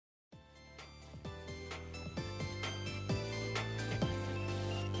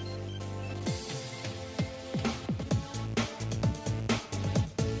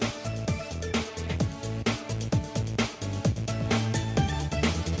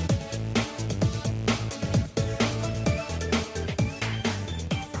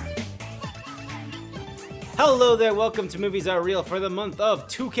Hello there, welcome to Movies Are Real for the month of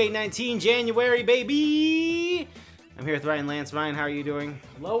 2K19, January, baby! I'm here with Ryan Lance. Ryan, how are you doing?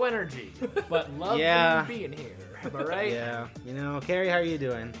 Low energy, but love being here. Am I right? Yeah. You know, Carrie, how are you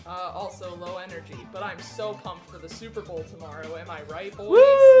doing? Also low energy, but I'm so pumped for the Super Bowl tomorrow. Am I right, boys?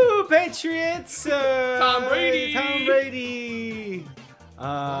 Woo! Patriots! Tom Brady! Tom Brady!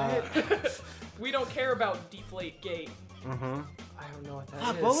 We don't care about Deflate Gate. Uh-huh. I don't know what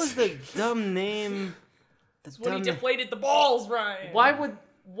that is. What was the dumb name? That's when he deflated the balls, Ryan. Why would...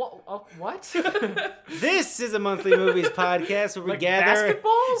 What? This is a monthly movies podcast where we like gather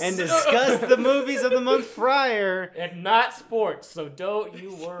basketballs? and discuss the movies of the month prior. And not sports, so don't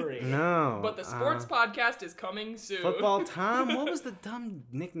you worry. No. But the sports podcast is coming soon. Football Tom? What was the dumb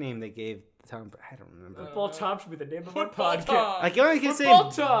nickname they gave Tom? I don't remember. Football Tom should be the name of our Football podcast. Tom. I can only say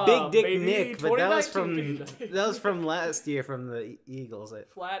Tom, Big Dick baby, Nick, but that was 2019. from last year from the Eagles.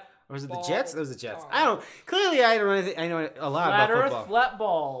 Flat. Or was it the ball Jets? It was the Jets. Tom. I don't. Clearly, I don't know anything. I know a lot Flat about Earth, football. flat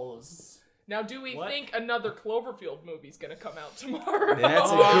balls. Now, do we What? think another Cloverfield movie's gonna come out tomorrow? That's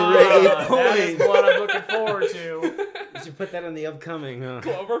a great That point. is what I'm looking forward to. You should put that on the upcoming. Huh?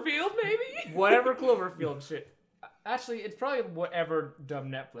 Cloverfield, maybe? Whatever Cloverfield shit. Actually, it's probably whatever dumb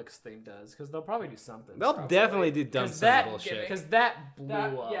Netflix thing does, because they'll probably do something. They'll definitely do dumb that bullshit. Because that blew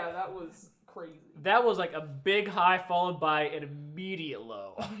That, up. yeah, that was crazy. That was like a big high followed by an immediate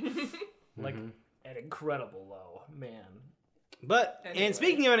low. Like an incredible low, man. But Anyway. and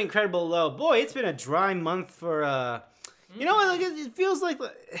speaking of an incredible low, boy, it's been a dry month for you know what? Like, it feels like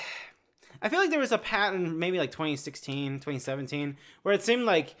I feel like there was a pattern maybe like 2016, 2017 where it seemed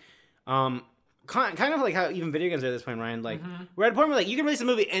like kind of like how even video games are at this point, Ryan. Like we're at a point where like you can release a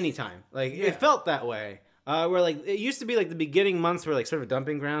movie anytime. Like it felt that way. Where like it used to be like the beginning months were like sort of a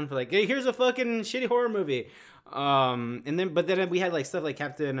dumping ground for like, hey, here's a fucking shitty horror movie. And then we had like stuff like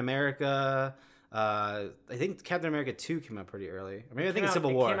Captain America. I think Captain America 2 came out pretty early. Or maybe I think it's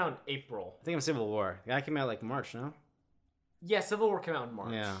Civil War. It came out in April. I think it's Civil War. That came out like March, no? Yeah, Civil War came out in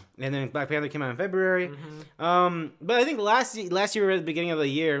March. Yeah. And then Black Panther came out in February. But I think last year we were at the beginning of the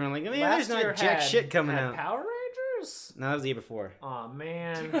year, and I'm like, man, there's not jack shit coming out. Power Rangers? No, that was the year before. Aw,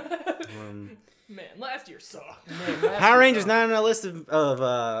 man. Man, last year sucked. Power Rangers not on our list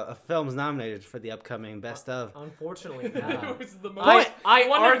of films nominated for the upcoming Best of. Unfortunately, It not. was the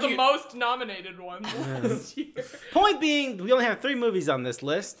I of the most nominated ones last year. Point being, we only have 3 movies on this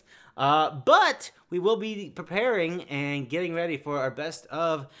list, but we will be preparing and getting ready for our Best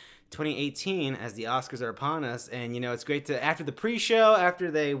of 2018 as the Oscars are upon us. And, you know, it's great to, after the pre-show,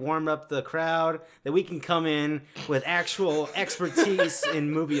 after they warm up the crowd, that we can come in with actual expertise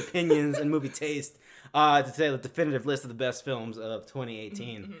in movie opinions and movie taste to say the definitive list of the best films of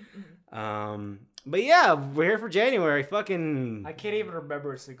 2018. But yeah, we're here for January. Fucking... I can't even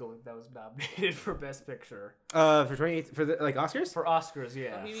remember a single that was nominated for Best Picture. for 2018, for the, like, Oscars? For Oscars,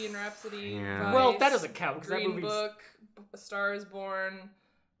 yeah. Bohemian Rhapsody, Yeah. Vice, Well, that doesn't count, 'cause that Green movie's- Book, A Star is Born,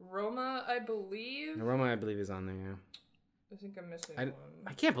 Roma, I believe. Roma, I believe, is on there, yeah. I think I'm missing I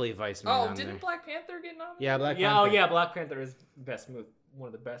one. can't believe Vice made Oh, on didn't there. Black Panther get nominated? Yeah, Black Yeah, Panther. oh yeah, Black Panther is one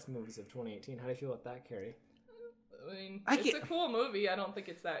of the best movies of 2018. How do you feel about that, Carrie? I mean, I it's get- a cool movie. I don't think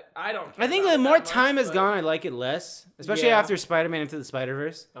it's that. I don't. I think care the about more it that time much, has but- gone, I like it less. Especially Yeah. after Spider-Man Into the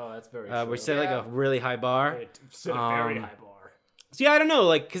Spider-Verse, Oh, that's very true. which set like a really high bar. It set a very Um, high bar. So yeah, I don't know,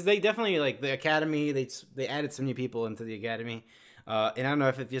 like, because they definitely, like, the Academy, they added some new people into the Academy. And I don't know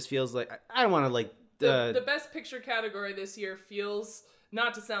if it just feels like, I don't want to, like... The Best Picture category this year feels,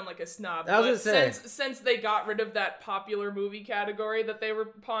 not to sound like a snob, I was but gonna say. since they got rid of that popular movie category that they were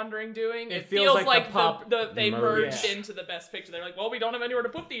pondering doing, it feels feels like the they merged Yeah. into the Best Picture. They're like, well, we don't have anywhere to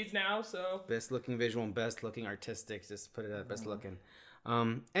put these now, so... Best looking visual and best looking artistic, just put it at best looking.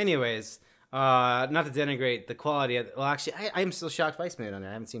 Anyways, not to denigrate the quality of... Well, actually, I'm still shocked Vice made it on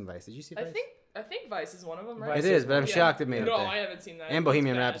there. I haven't seen Vice. Did you see Vice? I think Vice is one of them, right? It is, but I'm Yeah. shocked it made it No, there. I haven't seen that. And It's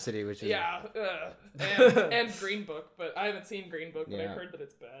Bohemian bad. Rhapsody, which is... Yeah, and Green Book, but I haven't seen Green Book, but Yeah. I've heard that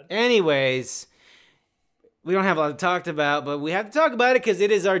it's bad. Anyways, we don't have a lot to talk about, but we have to talk about it because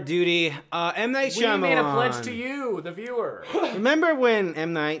it is our duty. M. Night We Shyamalan. made a pledge to you, the viewer. Remember when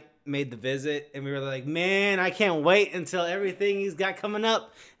M. Night made The Visit, and we were like, man, I can't wait until everything he's got coming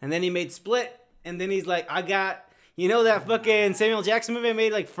up. And then he made Split, and then he's like, I got... You know that fucking Samuel Jackson movie I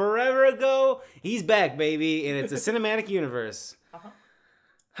made like forever ago? He's back, baby, and it's a cinematic universe.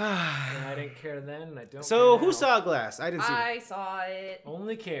 And I didn't care then, and I don't So, care who now. saw Glass? I didn't see it. I saw it.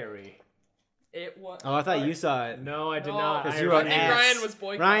 Only Carrie. It was. Oh, I thought you saw it. No, I did No, not. Because I you were I an think ass. Ryan was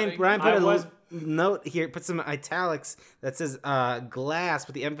boycotting. Ryan put I a was note here, put some italics that says glass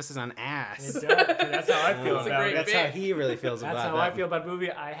with the emphasis on ass. It does. That's how I feel That's a about great it. That's how he really feels That's about how that. I feel about a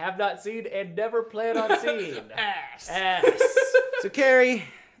movie I have not seen and never plan on seeing. Ass. Ass. So Carrie,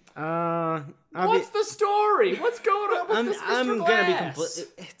 What's the story? What's going on with this Mr. I'm Glass? gonna be complete.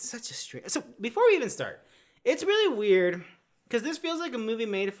 It's such a strange. So before we even start, it's really weird because this feels like a movie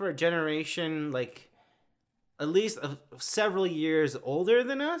made for a generation like at least several years older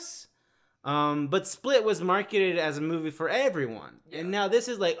than us. But Split was marketed as a movie for everyone, and now this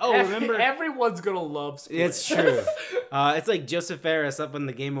is like, oh, remember? Everyone's gonna love Split. It's true. It's like Joseph Ferris up on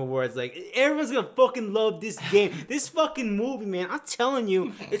the Game Awards. Like, everyone's gonna fucking love this game. This fucking movie, man. I'm telling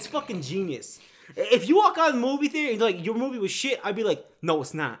you, it's fucking genius. If you walk out of the movie theater and you're like, your movie was shit, I'd be like, no,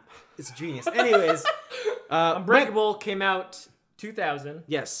 it's not. It's genius. Anyways. Unbreakable came out 2000.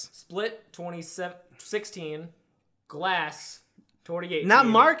 Yes. Split 2016. Glass 2018. Not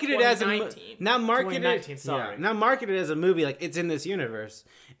marketed as a 2019. not marketed 2019, sorry. not marketed as a movie like it's in this universe.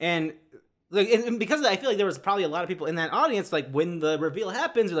 And like and because of that, I feel like there was probably a lot of people in that audience like when the reveal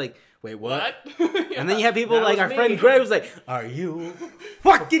happens, they're like, wait, what? And then you have people That like was our me. friend Greg was like, are you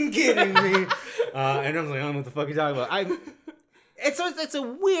fucking kidding me? And I was like, I don't know what the fuck you're talking about. It's a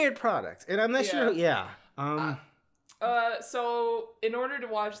weird product, and I'm not sure. Yeah. So in order to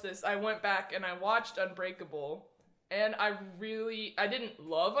watch this, I went back and I watched Unbreakable, and I didn't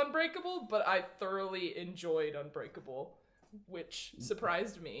love Unbreakable, but I thoroughly enjoyed Unbreakable, which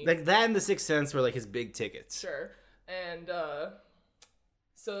surprised me. Like that and The Sixth Sense were like his big tickets. Sure. And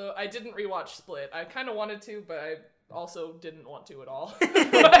so I didn't rewatch Split. I kind of wanted to, but I also didn't want to at all.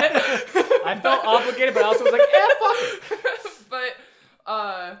 I felt obligated, but I also was like, fuck it. But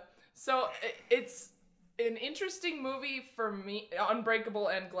so it's an interesting movie for me, Unbreakable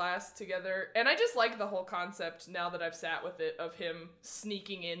and Glass together, and I just like the whole concept now that I've sat with it of him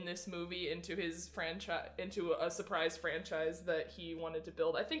sneaking in this movie into his franchise, into a surprise franchise that he wanted to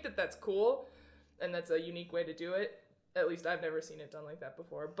build. I think that that's cool, and that's a unique way to do it. At least I've never seen it done like that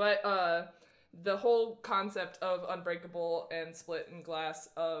before. But the whole concept of Unbreakable and Split and Glass,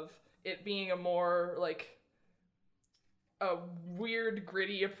 of it being a more like a weird,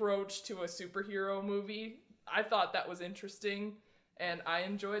 gritty approach to a superhero movie, I thought that was interesting, and I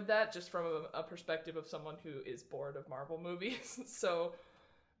enjoyed that just from a perspective of someone who is bored of Marvel movies. So,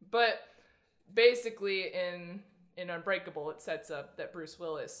 but basically in Unbreakable, it sets up that Bruce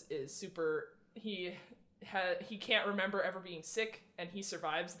Willis is super, he can't remember ever being sick, and he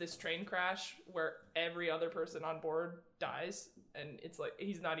survives this train crash where every other person on board dies, and it's like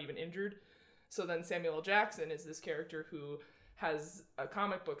he's not even injured. So then Samuel L. Jackson is this character who has a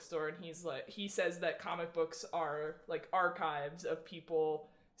comic book store, and he says that comic books are like archives of people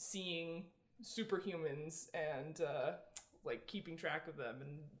seeing superhumans and like keeping track of them.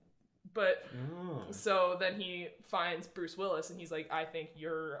 So then he finds Bruce Willis, and he's like, I think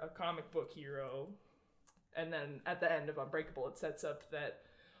you're a comic book hero. And then at the end of Unbreakable, it sets up that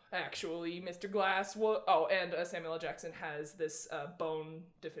actually Mr. Glass and Samuel L. Jackson has this bone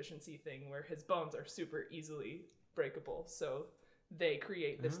deficiency thing where his bones are super easily breakable. So they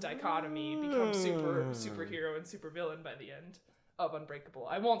create this dichotomy, become superhero and supervillain by the end of Unbreakable.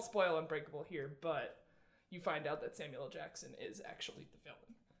 I won't spoil Unbreakable here, but you find out that Samuel L. Jackson is actually the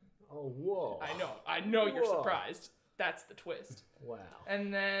villain. Oh, whoa. I know you're surprised. That's the twist. Wow.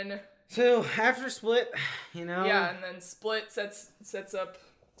 And then So after Split, and then Split sets up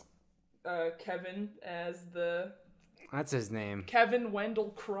Kevin as that's his name. Kevin Wendell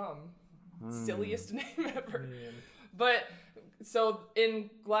Crumb. Silliest name ever. But so in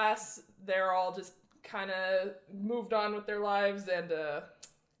Glass, they're all just kind of moved on with their lives, and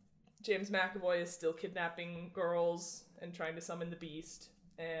James McAvoy is still kidnapping girls and trying to summon the beast.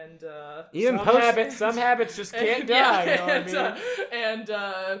 And some habits just can't die. You know what I mean?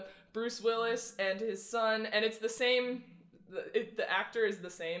 And Bruce Willis and his son, and it's the same. The actor is the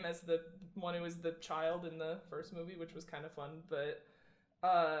same as the one who was the child in the first movie, which was kind of fun. But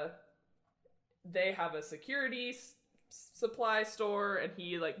they have a security supply store, and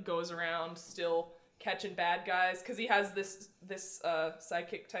he like goes around still catching bad guys because he has this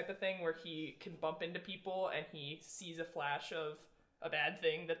psychic type of thing where he can bump into people and he sees a flash of a bad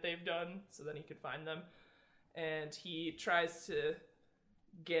thing that they've done, so then he could find them. And he tries to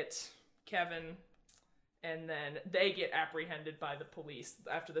get Kevin, and then they get apprehended by the police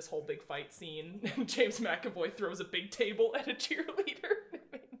after this whole big fight scene. James McAvoy throws a big table at a cheerleader. It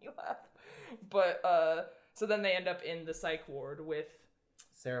made me laugh. But so then they end up in the psych ward with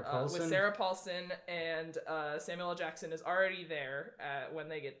Sarah Paulson. With Sarah Paulson, and Samuel L. Jackson is already there when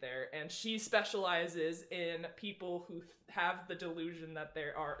they get there, and she specializes in people who have the delusion that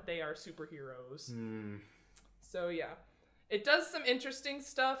they are superheroes. So yeah, it does some interesting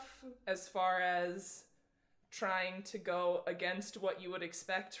stuff as far as trying to go against what you would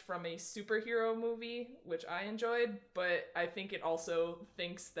expect from a superhero movie, which I enjoyed, but I think it also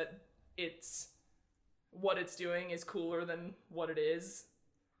thinks that what it's doing is cooler than what it is.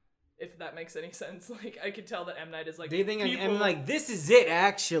 If that makes any sense. Like, I could tell that M. Night is like... Do you think I'm like, this is it,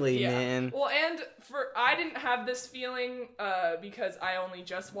 actually, man? Well, and I didn't have this feeling because I only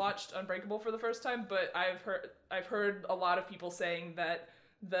just watched Unbreakable for the first time, but I've heard a lot of people saying that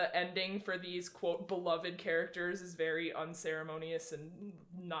the ending for these, quote, beloved characters is very unceremonious and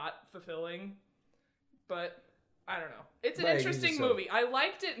not fulfilling. But... I don't know. It's an interesting movie. I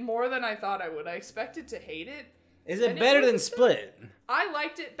liked it more than I thought I would. I expected to hate it. Is it better than Split? I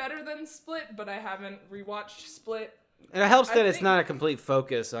liked it better than Split, but I haven't rewatched Split. And it helps that it's not a complete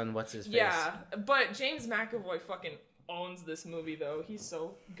focus on what's his face. Yeah, but James McAvoy fucking owns this movie, though. He's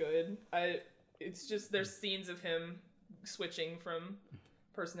so good. It's just, there's scenes of him switching from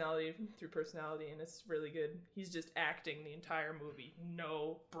personality through personality, and it's really good. He's just acting the entire movie.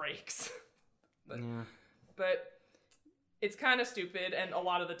 No breaks. But it's kind of stupid, and a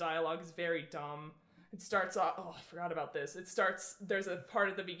lot of the dialogue is very dumb. It starts off... Oh, I forgot about this. There's a part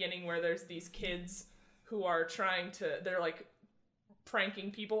at the beginning where there's these kids who are they're like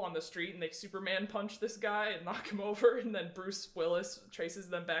pranking people on the street, and they Superman punch this guy and knock him over, and then Bruce Willis traces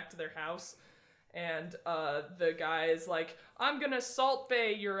them back to their house. And the guy is like, I'm gonna Salt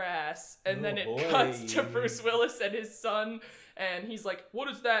Bay your ass. And then it cuts to Bruce Willis and his son, and he's like, what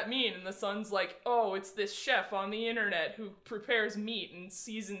does that mean? And the son's like, oh, it's this chef on the internet who prepares meat and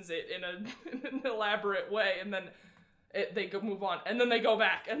seasons it in an elaborate way. And then they move on. And then they go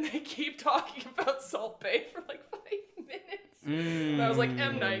back, and they keep talking about Salt Bay for like 5 minutes. And I was like,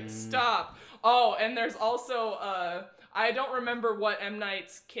 M. Night, stop. Oh, and there's also... I don't remember what M.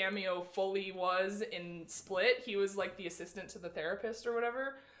 Night's cameo fully was in Split. He was like the assistant to the therapist or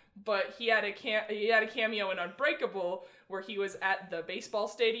whatever. But he had a cameo in Unbreakable where he was at the baseball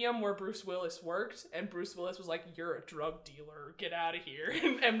stadium where Bruce Willis worked, and Bruce Willis was like, you're a drug dealer, get out of here.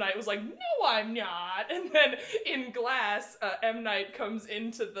 And M. Night was like, no, I'm not. And then in Glass, M. Night comes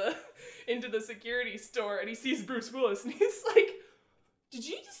into the security store, and he sees Bruce Willis, and he's like, did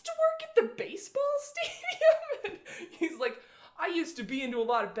you used to work at the baseball stadium? And he's like, I used to be into a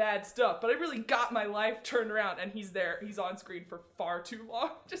lot of bad stuff, but I really got my life turned around. And he's on screen for far too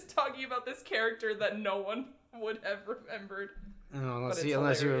long, just talking about this character that no one would have remembered. Oh,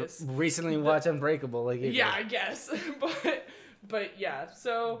 unless you recently watched Unbreakable. Yeah, I guess. But yeah,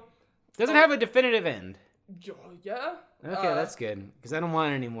 so... Does it have a definitive end? Yeah. Okay, that's good, because I don't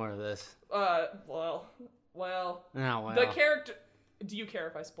want any more of this. Well. Oh, well. The character... Do you care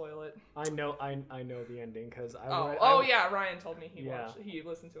if I spoil it? I know the ending because yeah, Ryan told me he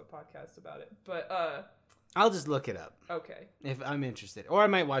listened to a podcast about it. But I'll just look it up. Okay. If I'm interested, or I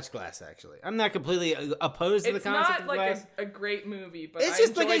might watch Glass. Actually, I'm not completely opposed to the concept of Glass. It's not like a great movie, but I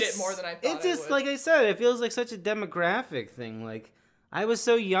enjoyed it more than I thought. It's just like I said, it feels like such a demographic thing. Like I was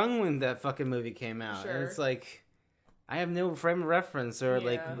so young when that fucking movie came out, and it's like I have no frame of reference or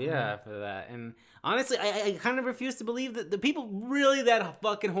for that. And honestly, I kind of refuse to believe that the people really that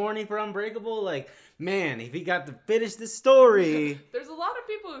fucking horny for Unbreakable, like, man, if he got to finish this story. There's a lot of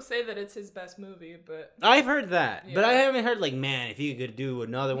people who say that it's his best movie, but... I've heard that, but I haven't heard, like, man, if he could do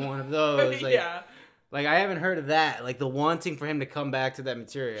another one of those. Like, like, I haven't heard of that, like, the wanting for him to come back to that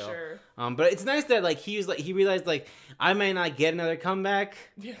material. Sure. But it's nice that, like, he realized, like, I may not get another comeback.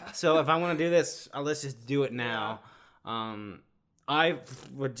 Yeah. So if I want to do this, let's just do it now. Yeah. I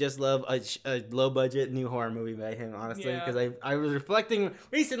would just love a low-budget new horror movie by him, honestly, because I was reflecting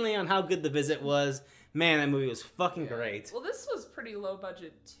recently on how good The Visit was. Man, that movie was fucking great. Well, this was pretty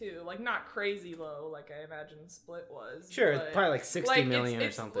low-budget, too. Like, not crazy low, like I imagine Split was. Sure, probably like $60 million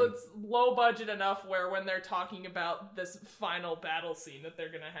or something. It's low-budget enough where when they're talking about this final battle scene that they're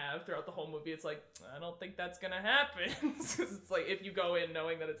going to have throughout the whole movie, it's like, I don't think that's going to happen. It's like, if you go in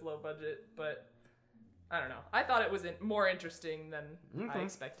knowing that it's low-budget, but... I don't know. I thought it was more interesting than I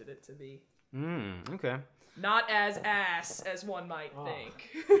expected it to be. Okay. Not as ass as one might think.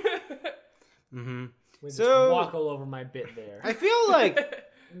 So walk all over my bit there. I feel like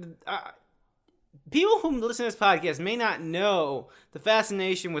people who listen to this podcast may not know the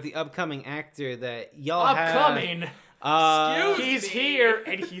fascination with the upcoming actor that y'all have. Upcoming? He's here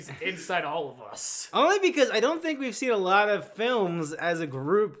and he's inside all of us. Only because I don't think we've seen a lot of films as a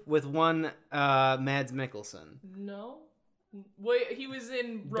group with one Mads Mikkelsen. No. Wait, he was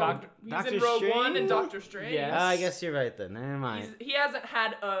in Rogue. Doctor in Rogue Strange? One and Doctor Strange. Yes. I guess you're right then. Never mind. He hasn't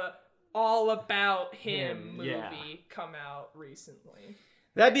had a all about him movie yeah. come out recently.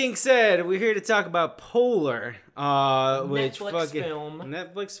 That being said, we're here to talk about Polar, which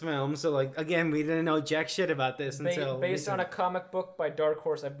Netflix film. So, like, again, we didn't know jack shit about this until based on a comic book by Dark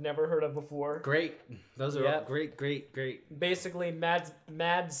Horse I've never heard of before. Great. Those are all great. Basically, Mads,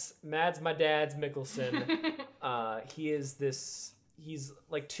 my dad's Mikkelsen. He's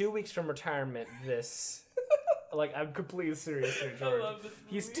like 2 weeks from retirement. Like, I'm completely serious here, George. I love this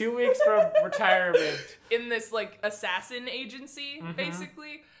movie. He's 2 weeks from retirement. In this, like, assassin agency,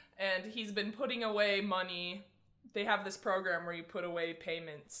 basically. And he's been putting away money. They have this program where you put away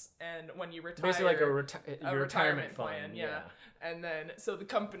payments, and when you retire... Basically like a retirement plan, fund, yeah. And then, so the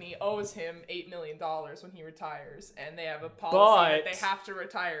company owes him $8 million when he retires, and they have a policy that they have to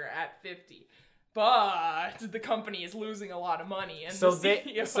retire at 50. But the company is losing a lot of money, and so the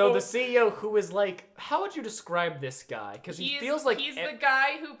CEO, who is like, how would you describe this guy? Because he feels like he's the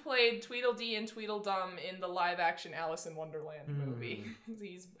guy who played Tweedledee and Tweedledum in the live-action Alice in Wonderland movie.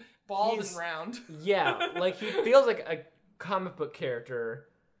 He's bald and round. Yeah, like he feels like a comic book character.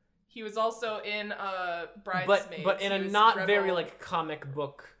 He was also in Bridesmaids, but in a not very like comic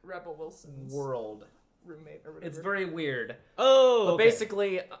book Rebel Wilson's world. Roommate or whatever. It's very weird. Oh, but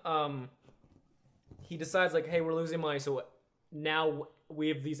basically, he decides like, hey, we're losing money, so now we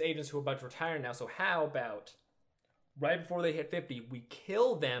have these agents who are about to retire now. So how about right before they hit 50, we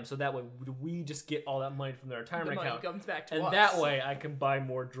kill them so that way we just get all that money from their retirement account. The money comes back to us. And that way I can buy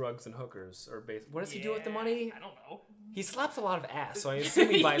more drugs and hookers. Or what does he do with the money? I don't know. He slaps a lot of ass, so I assume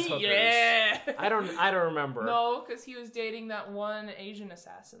he buys hookers. Yeah. I don't remember. No, because he was dating that one Asian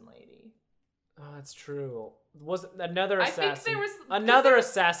assassin lady. Oh, that's true. Was another assassin? I think there was another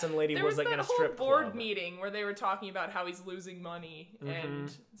assassin lady there was like in a strip There was that whole board club. meeting where they were talking about how he's losing money, and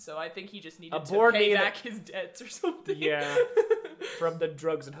so I think he just needed A to board pay meeting back his debts or something. Yeah, from the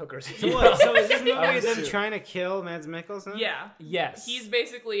drugs and hookers. So is this movie them trying to kill Mads Mikkelsen? Yeah. Yes. He's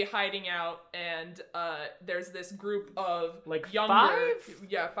basically hiding out, and there's this group of like younger,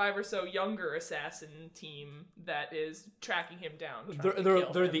 five or so younger assassin team that is tracking him down.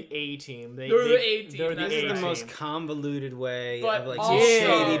 They're the A team. They're the A team. This is the most convoluted way but of like also,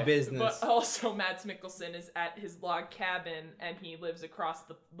 shady business. But also, Mads Mikkelsen is at his log cabin, and he lives across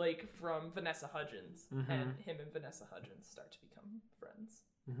the lake from Vanessa Hudgens, and him and Vanessa Hudgens start to become friends.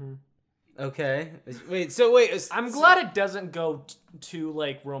 Okay. I'm glad it doesn't go to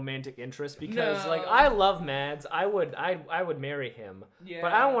like romantic interest because like I love Mads. I would marry him. Yeah.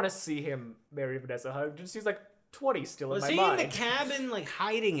 But I don't want to see him marry Vanessa Hudgens. She's like 20 still in my mind. Was he in the cabin like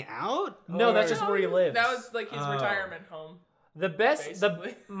hiding out? No, that's just where he lives. That was like his retirement home.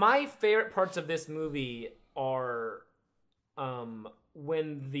 My favorite parts of this movie are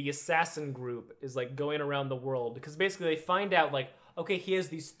when the assassin group is like going around the world because basically they find out like, okay, he has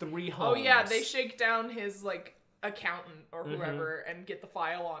these 3 homes. Oh yeah, they shake down his like accountant or whoever and get the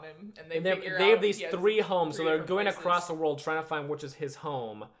file on him, and they have these 3 homes, so they're going across the world trying to find which is his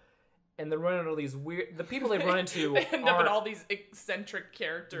home. And they're running into these weird... The people they run into they end up at all these eccentric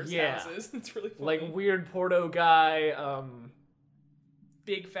characters' houses. It's really funny. Like weird Porto guy,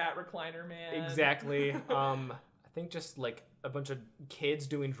 big fat recliner man. Exactly. I think just like a bunch of kids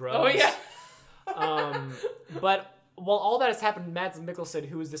doing drugs. Oh yeah. But while all that has happened, Mads Mikkelsen,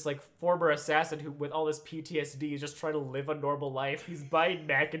 who is this like former assassin who with all this PTSD is just trying to live a normal life. He's buying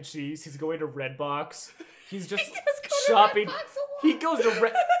mac and cheese. He's going to Redbox. He's just shopping. He goes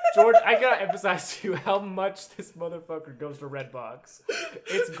to George, I gotta emphasize to you how much this motherfucker goes to Redbox.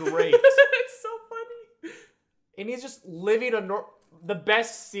 It's great. It's so funny. And he's just living the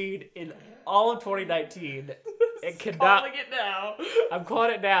best scene in all of 2019. Calling it now. I'm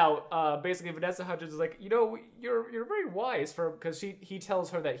calling it now. Basically, Vanessa Hudgens is like, you're very wise because he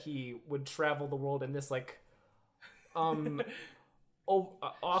tells her that he would travel the world in this like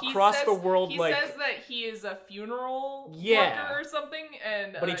across the world. He says that he is a funeral worker or something,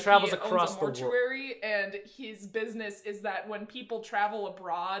 and but he travels he across owns a mortuary, and his business is that when people travel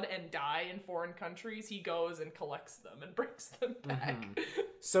abroad and die in foreign countries, he goes and collects them and brings them back.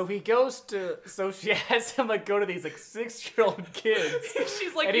 So she has him like go to these like 6-year-old kids.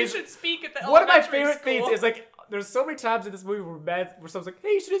 She's like, you should speak at the one of my favorite things is like, there's so many times in this movie where someone's like,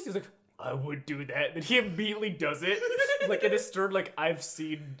 hey, you should do this. He's like, I would do that. And he immediately does it. Like in his stern, like I've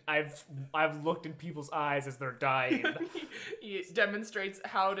looked in people's eyes as they're dying. He demonstrates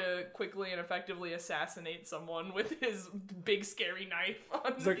how to quickly and effectively assassinate someone with his big scary knife.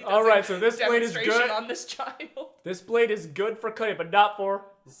 He's like, all right, so this blade is good on this child. This blade is good for cutting, but not for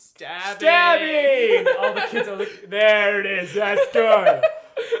Stabbing. All the kids are like, there it is. That's good.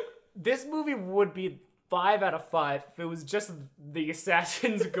 This movie would be 5 out of 5 if it was just the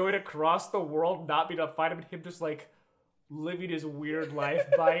assassins going across the world, not being able to find him, and him just like living his weird life,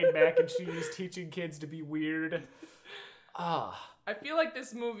 buying mac and cheese, teaching kids to be weird. I feel like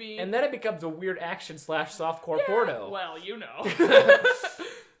this movie... And then it becomes a weird action / softcore porno. Well, you know.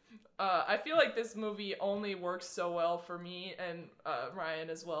 I feel like this movie only works so well for me and Ryan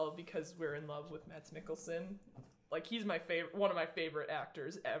as well because we're in love with Mads Mikkelsen. Like, he's one of my favorite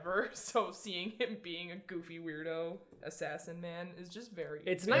actors ever. So seeing him being a goofy weirdo assassin man is just very...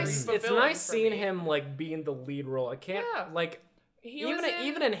 It's nice. It's nice seeing him like being the lead role. I can't like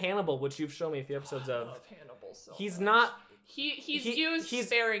even in Hannibal, which you've shown me a few episodes of. I love Hannibal so he's much. not. He's used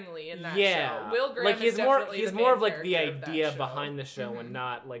sparingly in that show. Will Graham like he's is more of the like the main character idea of that behind the show and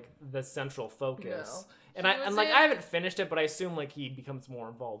not like the central focus. No. And I haven't finished it, but I assume like he becomes more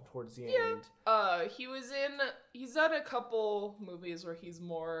involved towards the end. He's done a couple movies where he's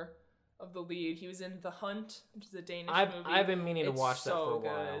more of the lead. He was in The Hunt, which is a Danish movie. I've been meaning to watch that for a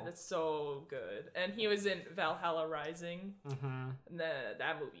while. It's so good. And he was in Valhalla Rising. Mm-hmm. And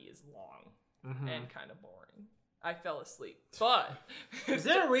that movie is long and kind of boring. I fell asleep. But is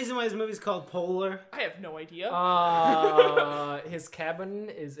there a reason why this movie's called Polar? I have no idea. His cabin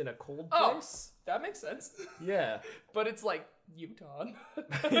is in a cold place. place. That makes sense. Yeah. But it's like Utah.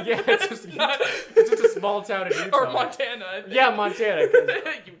 Yeah, it's just it's just a small town in Utah. Or Montana. Yeah, Montana.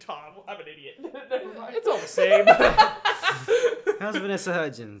 Utah. I'm an idiot. It's all the same. How's Vanessa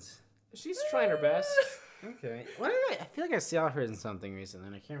Hudgens? She's trying her best. Okay. I feel like I saw her in something recently,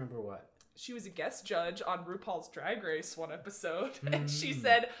 and I can't remember what. She was a guest judge on RuPaul's Drag Race one episode, and she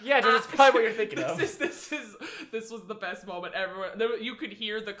said, "Yeah, that's probably what you're thinking of." This was the best moment ever. You could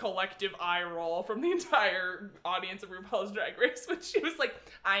hear the collective eye roll from the entire audience of RuPaul's Drag Race when she was like,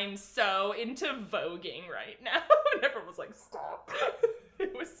 "I'm so into voguing right now," and everyone was like, "Stop!"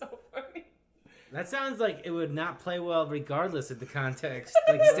 It was so funny. That sounds like it would not play well regardless of the context.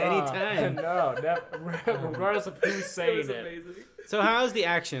 Like, just any time. No, regardless of who's saying it. Was amazing. So how's the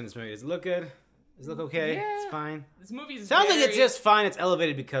action in this movie? Does it look good? Does it look okay? Yeah. It's fine? This movie's sounds like it's just fine. It's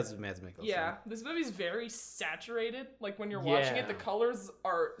elevated because of Mads Mikkelsen. Yeah, this movie's very saturated. Like, when you're watching it, the colors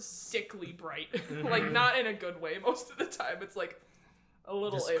are sickly bright. Like, not in a good way most of the time. It's like... a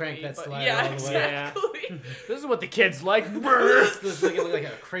little just iffy, crank that but slider yeah, all the way. exactly. This is what the kids like. This look like a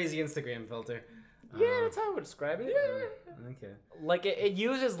crazy Instagram filter. Yeah, that's how I would describe it. Yeah. Okay. Like it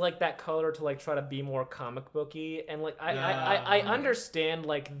uses like that color to like try to be more comic booky, and like I understand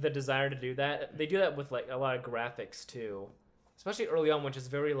like the desire to do that. They do that with like a lot of graphics too, especially early on, which is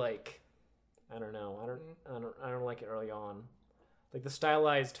very like I don't know. I don't like it early on. Like the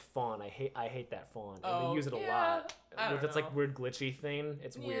stylized font, I hate that font. And they use it a lot. With its like weird glitchy thing.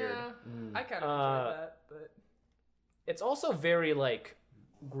 It's weird. I kind of enjoy that, but it's also very like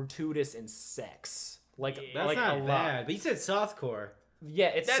gratuitous in sex. Like that's like not a bad. lot. But you said softcore. Yeah,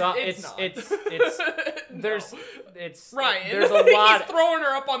 it's Ryan. There's a lot. He's throwing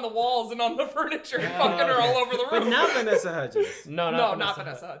her up on the walls and on the furniture and fucking her all over the room. But not Vanessa Hudgens. No, not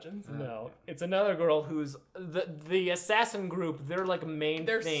Vanessa Hudgens. No, it's another girl who's the assassin group. Their like main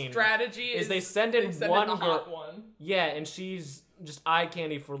their thing strategy is they send in one the girl. hot one. Yeah, and she's just eye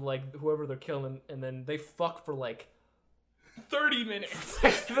candy for like whoever they're killing, and then they fuck for like 30 minutes.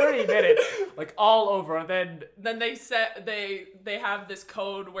 30 minutes, like all over, and then they have this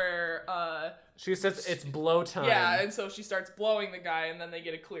code where she says it's blow time. Yeah, and so she starts blowing the guy, and then they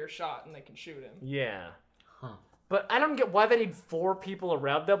get a clear shot, and they can shoot him. Yeah. But I don't get why they need 4 people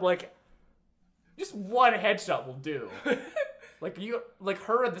around them. Like, just one headshot will do. Like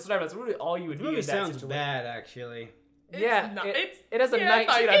her at this time, that's really all you would need. The movie in that sounds situation. bad, actually. It has a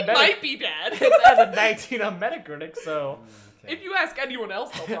 19 on It might be bad. It has a 19 on Metacritic, so... Okay. If you ask anyone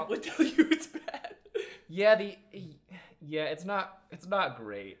else, they'll probably tell you it's bad. Yeah, it's not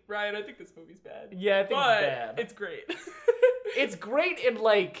great. Ryan, I think this movie's bad. Yeah, I think it's bad. It's great. It's great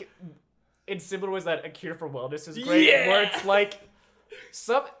in similar ways that A Cure for Wellness is great, where it's like...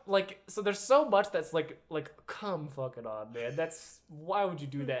 so there's so much that's like come fucking on, man. Why would you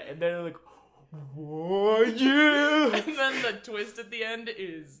do that? And then they're like... Oh, yeah. And then the twist at the end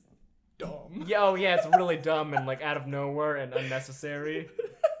is dumb. Yeah, it's really dumb and like out of nowhere and unnecessary.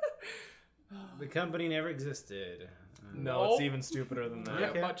 The company never existed. No, it's even stupider than that. Yeah,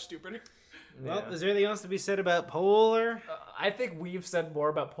 Okay. much stupider. Well, is there anything else to be said about Polar? I think we've said more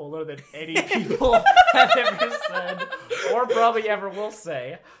about Polar than any people have ever said, or probably ever will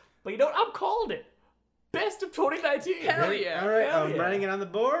say. But you know what? I'm calling it. Best of 2019. Hell yeah. All right, Hell I'm yeah. writing it on the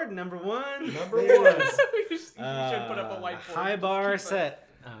board. Number one. Number one. We should put up a whiteboard. High bar set.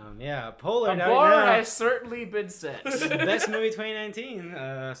 Yeah, Polar. A now, bar now, has certainly been set. best movie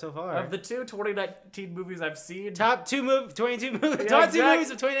 2019 so far. Of the 2 2019 movies I've seen, Top two movies of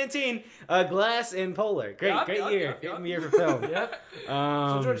 2019. Glass and Polar. Great year. Great year for film. Yep.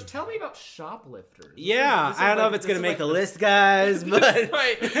 So George, tell me about Shoplifters. Yeah, I don't know if it's gonna make the list, guys, but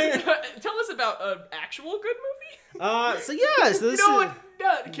Wait, tell us about an actual good movie. so this No,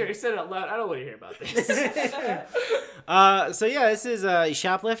 Carrie, said it out loud. I don't want to hear about this. This is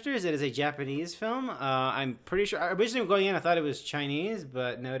Shoplifters. It is a Japanese film. I'm pretty sure. Originally going in, I thought it was Chinese,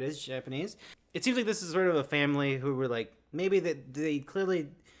 but no, it is Japanese. It seems like this is sort of a family who were like maybe that they clearly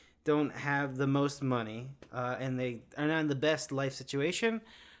don't have the most money, and they are not in the best life situation.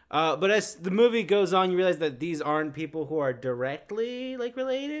 But as the movie goes on, you realize that these aren't people who are directly like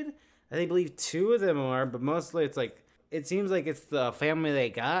related. I believe 2 of them are, but mostly it's like it seems like it's the family they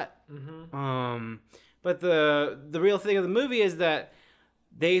got. Mm-hmm. But the real thing of the movie is that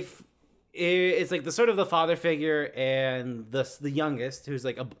it's like the sort of the father figure and the youngest, who's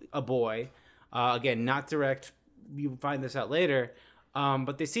like a boy. Again, not direct. You find this out later.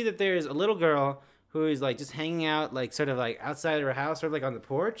 But they see that there's a little girl who is like just hanging out, like sort of like outside of her house, sort of like on the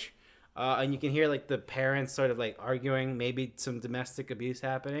porch. And you can hear like the parents sort of like arguing, maybe some domestic abuse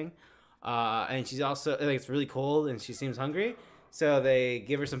happening. And she's also like it's really cold and she seems hungry. So they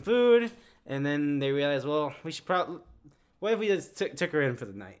give her some food, and then they realize, well, we should probably. What if we just took her in for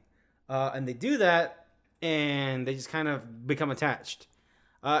the night? And they do that, and they just kind of become attached.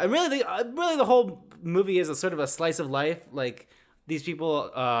 And really, the whole movie is a sort of a slice of life, like these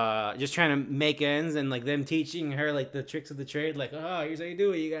people just trying to make ends, and like them teaching her like the tricks of the trade, like, oh, here's how you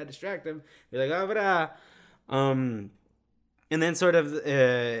do it, you gotta distract them. You're like, oh, but and then sort of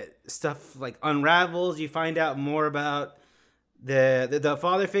stuff like unravels. You find out more about the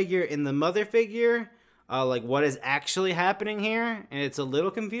father figure and the mother figure, like what is actually happening here, and it's a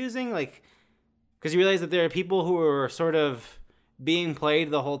little confusing, like because you realize that there are people who are sort of being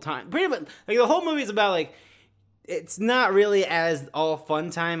played the whole time. Pretty much, like the whole movie is about like it's not really as all fun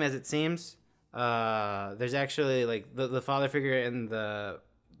time as it seems. There's actually like the father figure and the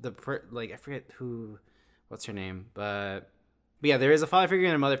like I forget what's her name, but yeah, there is a father figure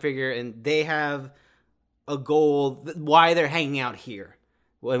and a mother figure, and they have a goal, why they're hanging out here,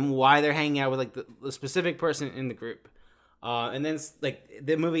 and why they're hanging out with like the specific person in the group. And then like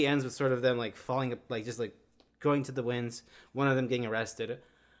the movie ends with sort of them like falling, like just like going to the winds. One of them getting arrested.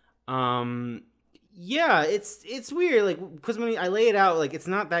 Yeah, it's weird, like because when I lay it out, like it's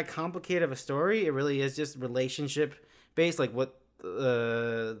not that complicated of a story. It really is just relationship based, like what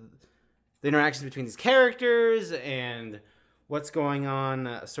the interactions between these characters and what's going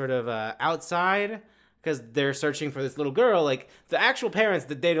on sort of outside, because they're searching for this little girl. Like the actual parents,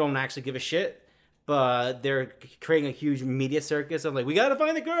 that they don't actually give a shit, but they're creating a huge media circus of like, we gotta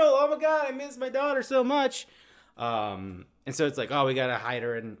find the girl. Oh my god, I miss my daughter so much. And so it's like, oh, we gotta hide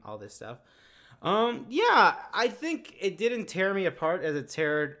her and all this stuff. Yeah, I think it didn't tear me apart as it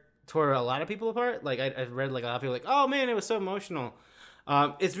tore a lot of people apart. Like I've read like a lot of people like, oh man, it was so emotional.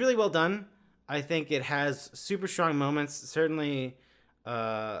 It's really well done. I think it has super strong moments. Certainly,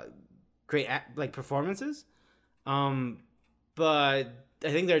 great like performances. But I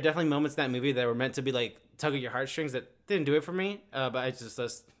think there are definitely moments in that movie that were meant to be like tug at your heartstrings that didn't do it for me. But this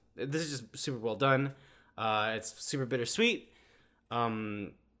is just super well done. It's super bittersweet.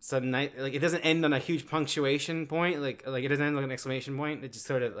 Some night, like it doesn't end on a huge punctuation point. Like it doesn't end on an exclamation point. It just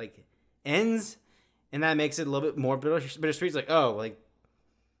sort of like ends, and that makes it a little bit more bittersweet. It's like, oh, like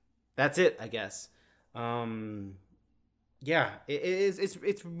that's it, I guess. Yeah,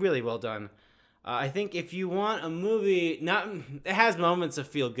 it's really well done. I think if you want a movie, it has moments of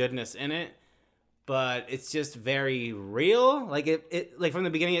feel goodness in it, but it's just very real. Like it like from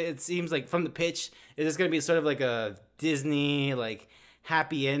the beginning, it seems like from the pitch, it's going to be sort of like a Disney like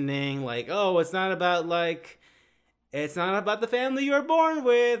happy ending. Like, oh, it's not about the family you're born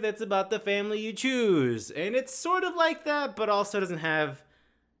with. It's about the family you choose, and it's sort of like that, but also doesn't have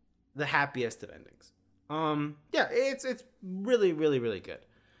the happiest of endings. Yeah, it's really, really, really good.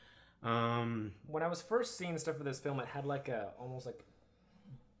 When I was first seeing stuff for this film, it had like a almost like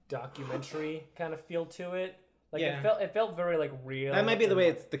documentary kind of feel to it. Like yeah. it felt very like real. That might be the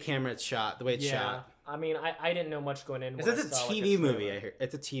way the camera is shot, the way it's shot. I mean, I didn't know much going in. It's a TV movie. I hear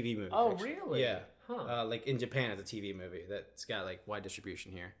it's a TV movie. Oh, actually. Really? Yeah. Huh. Like in Japan, it's a TV movie that's got like wide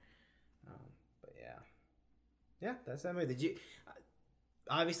distribution here. But yeah, that's that movie. Did you?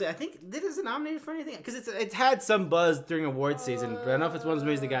 Obviously, I think this isn't nominated for anything because it's had some buzz during award season, but I don't know if it's one of those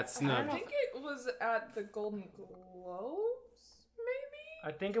movies that got snubbed. I think it was at the Golden Globes, maybe.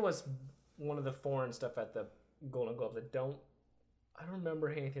 I think it was one of the foreign stuff at the Golden Globes. I don't I don't remember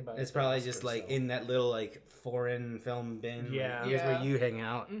anything about it. It's probably just like in that little like foreign film bin. Yeah. Like, here's where Yeah. you hang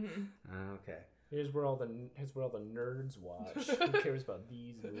out. Mm-hmm. Okay. Here's where all the nerds watch. Who cares about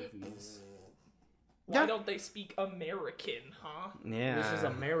these movies? Why Yeah. don't they speak American, huh? Yeah. This is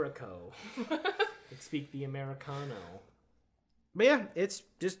Americo. Let's speak the Americano. But yeah, it's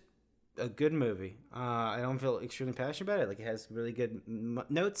just a good movie. I don't feel extremely passionate about it. Like, it has really good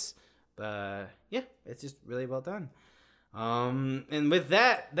notes. But yeah, it's just really well done. And with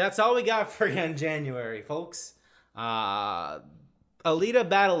that, that's all we got for you in January, folks. Alita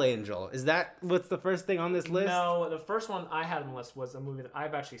Battle Angel. Is that what's the first thing on this list? No, the first one I had on the list was a movie that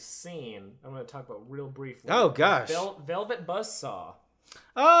I've actually seen. I'm going to talk about real briefly. Oh, gosh. Velvet Buzzsaw.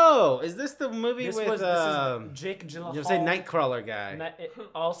 Oh, is this the movie This with is Jake Gyllenhaal. you say Nightcrawler guy?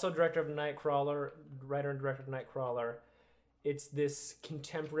 Also director of Nightcrawler, writer and director of Nightcrawler. It's this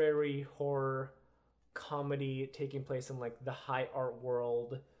contemporary horror comedy taking place in like the high art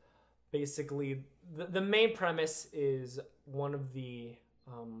world. Basically, the main premise is one of the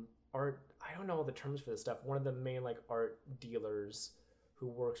art. I don't know all the terms for this stuff. One of the main like art dealers who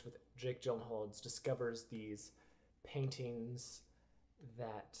works with Jake Gyllenhaal discovers these paintings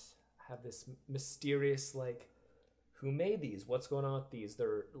that have this mysterious like, who made these? What's going on with these?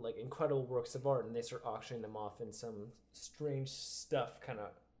 They're like incredible works of art, and they start auctioning them off, and some strange stuff kind of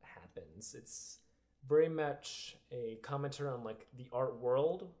happens. It's very much a commentary on like the art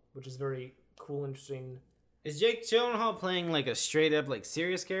world, which is very cool, interesting. Is Jake Gyllenhaal playing like a straight up like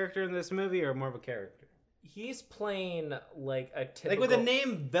serious character in this movie, or more of a character? He's playing like a typical... Like with the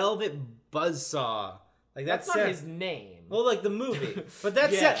name Velvet Buzzsaw. Like that's not his name. Well, like the movie, but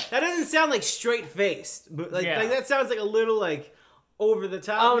that's Yeah. that doesn't sound like straight faced. Like, Yeah. like that sounds like a little like over the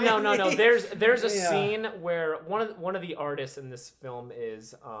top. Oh no. maybe. There's a Yeah. scene where one of the artists in this film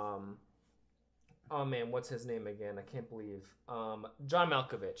is oh man, what's his name again? I can't believe. John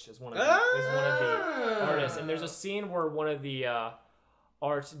Malkovich is one of the artists, and there's a scene where one of the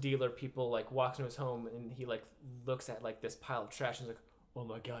art dealer people like walks into his home, and he like looks at like this pile of trash and he's like, "Oh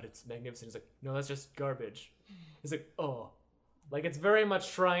my god, it's magnificent." He's like, "No, that's just garbage." He's like, "Oh," like it's very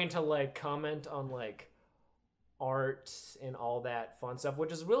much trying to like comment on like art and all that fun stuff,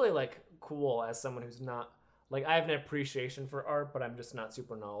 which is really like cool as someone who's not like, I have an appreciation for art, but I'm just not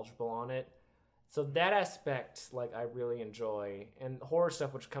super knowledgeable on it. So that aspect, like, I really enjoy. And horror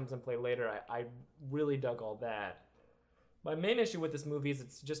stuff, which comes in play later, I really dug all that. My main issue with this movie is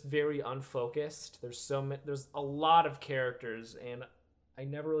it's just very unfocused. There's a lot of characters, and I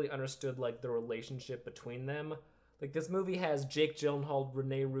never really understood, like, the relationship between them. Like, this movie has Jake Gyllenhaal,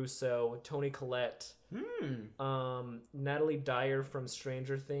 Rene Russo, Toni Collette, Natalie Dyer from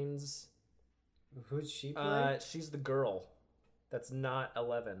Stranger Things. Who's she play? She's the girl that's not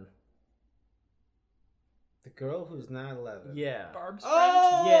 11. The girl who's not 11. Yeah. Barb's friend?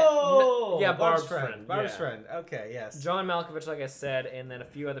 Oh! Yeah, Barb's friend. Barb's Yeah. friend. Okay, yes. John Malkovich, like I said, and then a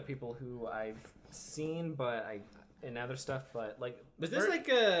few other people who I've seen, but in other stuff, but like... Was this like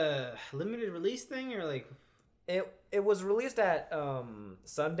a limited release thing, or like... It was released at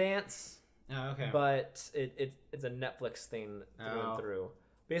Sundance, Oh, okay. but it's a Netflix thing through and through.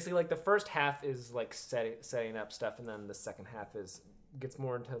 Basically, like, the first half is like setting up stuff, and then the second half gets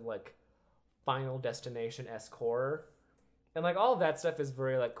more into like Final Destination-esque horror. And like all of that stuff is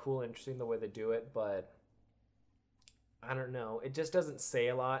very like cool, interesting the way they do it, but I don't know. It just doesn't say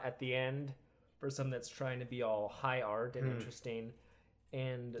a lot at the end for something that's trying to be all high art and interesting.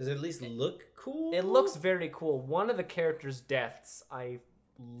 And does it at least look cool? it looks very cool. One of the characters' deaths I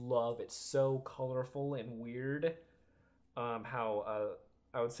love. It's so colorful and weird. How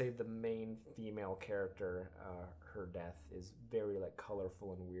I would say the main female character, her death is very like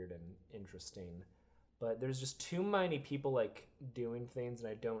colorful and weird and interesting. But there's just too many people like doing things, and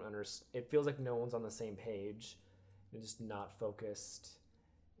I don't understand. It feels like no one's on the same page. They're just not focused,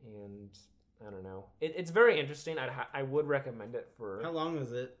 and I don't know. It's very interesting. I would recommend it for. How long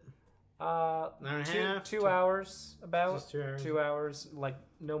is it? Hour and a half, 2 hours, about Just 2 hours. 2 hours, like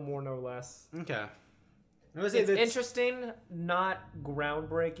no more, no less. Okay. It's interesting, not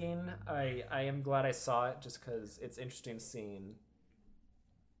groundbreaking. I am glad I saw it just because it's interesting seeing,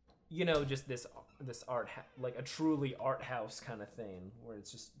 just this art, like a truly art house kind of thing, where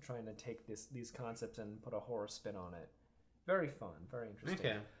it's just trying to take these concepts and put a horror spin on it. Very fun, very interesting.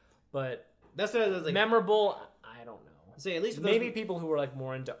 Okay. But That's what I was like. memorable, I don't know. Say at least with Maybe those, people who are like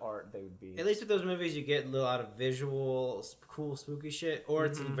more into art, they would be. at least with those movies, you get a lot of visual, cool, spooky shit, or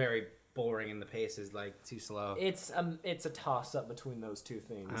it's very boring and the pace is like too slow. It's a toss up between those two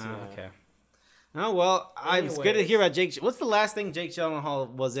things. Yeah. Okay. Oh well, it's good to hear about Jake. What's the last thing Jake Gyllenhaal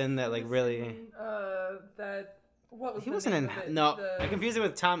was in that like really? That What was He the wasn't name in. of it? No, I confused him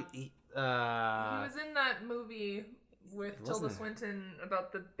with Tom. He was in that movie with Tilda wasn't. Swinton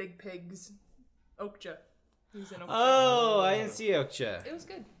about the big pigs. Okja. He was in Okja. Oh, I didn't see Okja. It was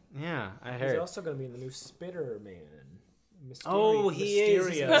good. Yeah, I He's heard. also going to be in the new Spider-Man. Oh, he is.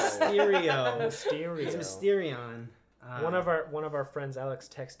 He's Mysterio. Mysterio. He's Mysterion. One of our friends, Alex,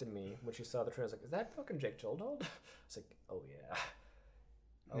 texted me when she saw the trailer. I was like, "Is that fucking Jake Gyllenhaal?" I was like, "Oh yeah."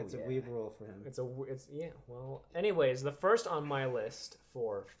 It's a weird role for him. It's yeah. Well, anyways, the first on my list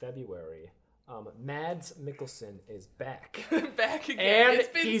for February, Mads Mikkelsen is back. Back again. And It's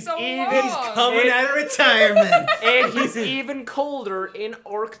been he's so even long. Coming out of retirement. And he's even colder in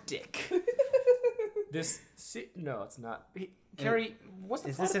Arctic. No, it's not. Carrie, what's the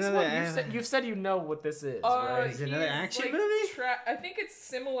Is plot this of this another- one? You've said you know what this is, right? Is it another he's, action like, movie? I think it's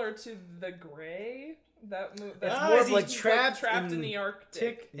similar to The Gray. That movie. It's Oh, more is of he like He's trapped, in the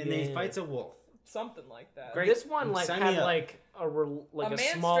Arctic. and then he Yeah. fights a wolf. Something like that. Great. This one Sign had me up. like a A man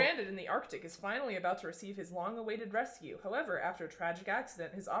small. stranded in the Arctic is finally about to receive his long-awaited rescue. However, after a tragic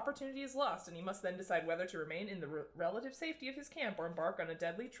accident, his opportunity is lost, and he must then decide whether to remain in the relative safety of his camp or embark on a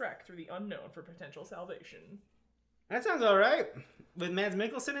deadly trek through the unknown for potential salvation. That sounds all right. With Mads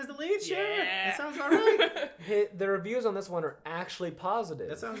Mikkelsen as the lead, sure. Yeah. That sounds all right. The reviews on this one are actually positive.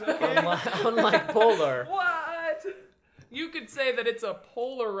 That sounds okay. Unlike Polar. What? You could say that it's a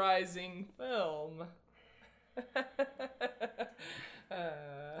polarizing film.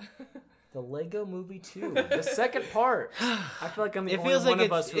 The Lego Movie 2, the second part. I feel like I'm the It only feels one like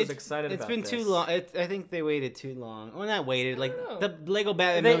of us who's it's excited about been this. too long. I think they waited too long. Well, not waited. Like know. the Lego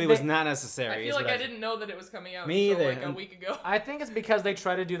Batman They- movie was they- not I necessary. feel is like what I didn't know that it was coming out Me until either. like a week ago. I think it's because they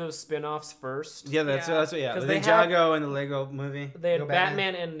try to do those spin-offs first. Yeah, that's what. Yeah, 'Cause the they had- Ninjago and the Lego movie. They had Lego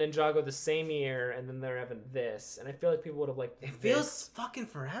Batman and Ninjago the same year, and then they're having this. And I feel like people would have liked It this. feels fucking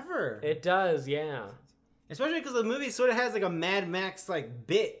forever. It does, yeah. Especially because the movie sort of has like a Mad Max like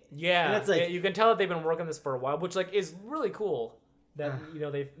bit. Yeah, And it's like- yeah, you can tell that they've been working this for a while, which like is really cool. That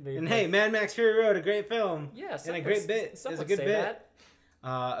they And hey, Mad Max Fury Road, a great film. yeah, and a great bit. It's Some a would good say bit. that.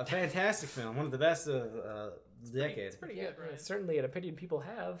 A fantastic film, one of the best of the decade. It's pretty good, right? It's certainly an opinion people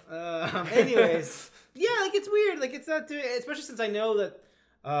have. Anyways, yeah, like it's weird. Like it's not doing, especially since I know that.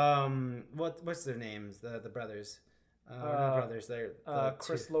 What's their names? The brothers. Not brothers. They're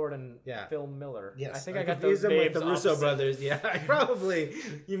Chris Lord and Yeah. Phil Miller. Yes, I think I I got confused those them with names the Russo opposite. brothers. Yeah, I probably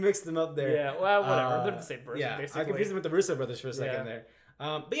you mixed them up there. Yeah, well, whatever. They're the same person, Yeah, basically. I confused them with the Russo brothers for a second Yeah. there.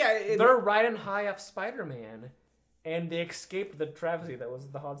 But yeah, They're riding high off Spider-Man, and they escaped the travesty that was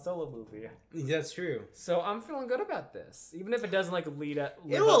the Han Solo movie. that's true. So I'm feeling good about this, even if it doesn't like live It up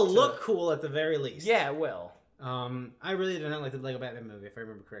will to- look cool at the very least. Yeah, it will. I really did not like the Lego Batman movie, if I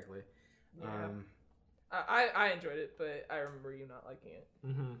remember correctly. Yeah. I enjoyed it, but I remember you not liking it.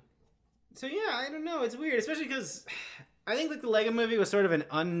 Mm-hmm. So yeah, I don't know. It's weird, especially because I think like the Lego movie was sort of an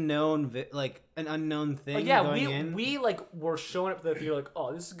unknown, thing. Yeah, going in. we like were showing up to the theater like,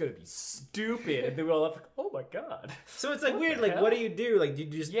 oh, this is gonna be stupid, and then we all left like, oh my god. So it's like What weird. the Like, hell? what do you do? Like, do you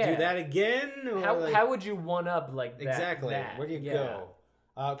just Yeah. do that again? Or How would you one up like that? exactly? that? Where do you Yeah. go?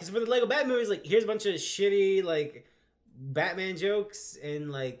 Because for the Lego Batman movies, like here's a bunch of shitty like Batman jokes,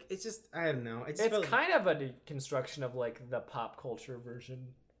 and like it's just I don't know. It just It's felt, kind of a deconstruction of like the pop culture version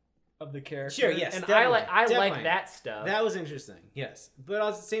of the character. Sure, yes, and definitely, I like definitely. that stuff. that was interesting. Yes, but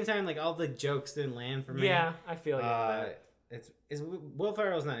at the same time, like all the jokes didn't land for me. Yeah, I feel you. on that. It's Will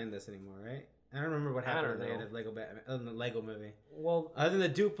Ferrell's not in this anymore, right? I don't remember what I happened don't at the end know. of Lego Batman, the Lego movie. Well, Other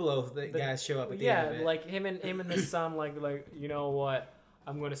than the Duplo, the guys show up at the yeah, end of it. like him and the son, like you know what?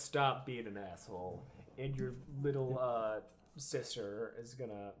 I'm gonna stop being an asshole, and your little sister is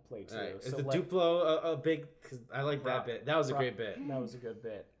gonna play too. Right. Is So, the like, Duplo a big? Because I like that bit. That was a great bit. That was a good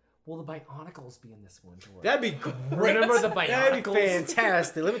bit. Will the Bionicles be in this one? George? That'd be great. Remember the That'd be Bionicles?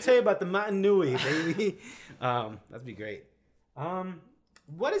 fantastic. Let me tell you about the Mountain Nui, baby. That'd be great.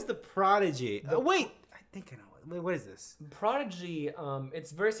 What is the Prodigy? Wait, I think I know. Wait, what is this? Prodigy,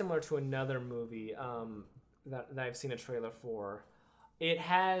 it's very similar to another movie that I've seen a trailer for. It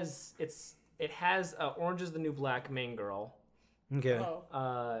has Orange is the New Black main girl, Okay.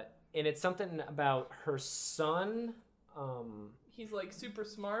 Oh, and it's something about her son. he's like super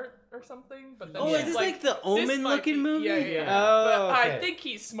smart or something. But then Oh, she's is this like the Omen might looking be- movie? Yeah, yeah. Yeah. But Oh, okay. I think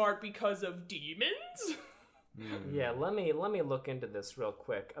he's smart because of demons. Yeah, let me look into this real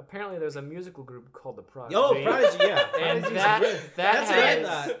quick. Apparently, there's a musical group called the Prodigy. Oh, Prodigy, yeah. And Prodigy's that's what I has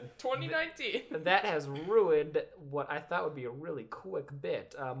thought. 2019. that has ruined what I thought would be a really quick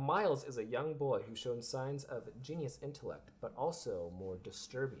bit. Miles is a young boy who's shown signs of genius intellect, but also more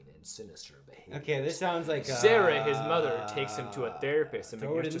disturbing and sinister behavior. Okay, this sounds like Sarah, his mother, takes him to a therapist and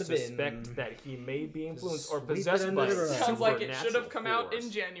throw it begins to in the bin. suspect that he may be influenced or Sweep it possessed under by the rug. Sounds like it should have supernatural come out in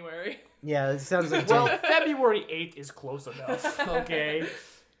force. January. Yeah, this sounds like Well, February 8th is close enough. Okay.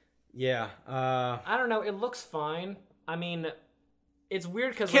 yeah. I don't know. It looks fine. I mean, it's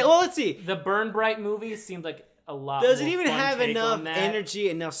weird because Okay, well, let's see. the Burn Bright movie seemed like a lot. Does it more even fun have take enough on that. energy,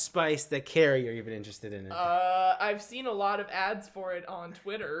 enough spice that Carrie you're even interested in it? I've seen a lot of ads for it on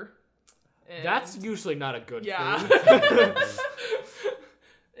Twitter. And That's usually not a good yeah. thing.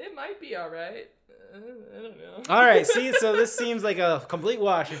 It might be alright. I don't know. All right, see, so this seems like a complete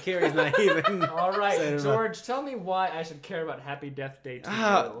wash if Carrie's not even. All right, Say it about- George, tell me why I should care about Happy Death Day 2.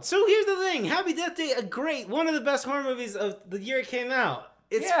 So here's the thing: Happy Death Day, a great, one of the best horror movies of the year it came out.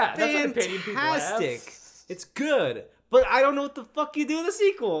 It's Yeah, that's an opinion people have. fantastic. It's good, but I don't know what the fuck you do in the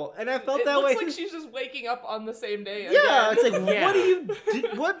sequel, and I felt It that way. looks like she's just waking up on the same day. Yeah, again. it's like, Yeah. what are you?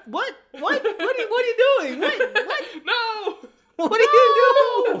 What are you doing? What? No. What are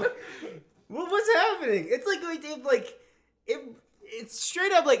you doing? What's happening? It's it's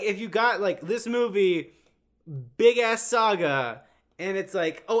straight up like if you got like this movie, big ass saga, and it's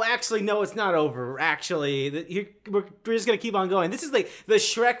like, oh, actually, no, it's not over. Actually, we're just gonna keep on going. This is like the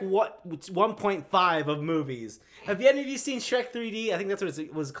Shrek 1.5 of movies. Have any of you seen Shrek 3D? I think that's what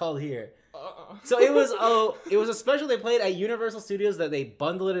it was called here. So it was a special they played at Universal Studios that they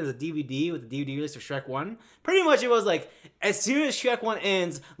bundled it as a DVD with the DVD release of Shrek 1. Pretty much it was like, as soon as Shrek 1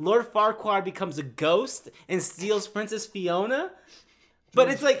 ends, Lord Farquaad becomes a ghost and steals Princess Fiona. But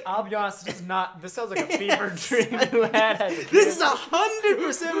it's like, I'll be honest, this sounds like a fever dream you had as a kid. this is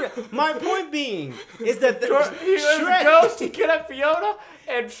 100% real. My point being is that He was a ghost, he could have Fiona,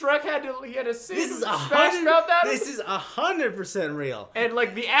 and Shrek had to sing This is Smash Mouth at him. This is 100% real. And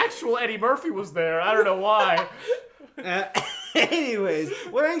like the actual Eddie Murphy was there. I don't know why. Anyways,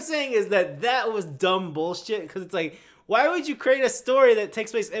 what I'm saying is that was dumb bullshit because it's like, why would you create a story that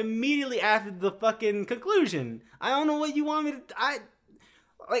takes place immediately after the fucking conclusion? I don't know what you want me to.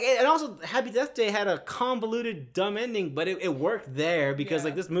 And also, Happy Death Day had a convoluted, dumb ending, but it worked there because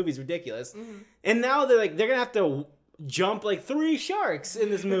like this movie's ridiculous. Mm-hmm. And now they're gonna have to jump like 3 sharks in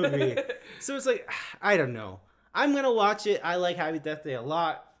this movie. So it's like, I don't know. I'm gonna watch it. I like Happy Death Day a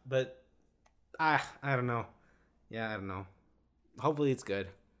lot, but I don't know. Yeah, I don't know. Hopefully it's good.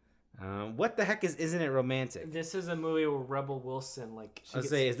 What the heck isn't it romantic? This is a movie where Rebel Wilson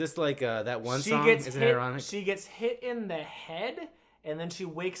is this like that one song? Isn't it ironic? She gets hit in the head. And then she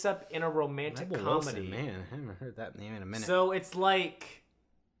wakes up in a romantic Rebel comedy. Wilson, man, I haven't heard that name in a minute. So it's like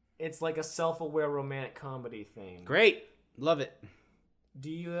a self-aware romantic comedy thing. Great, love it. Do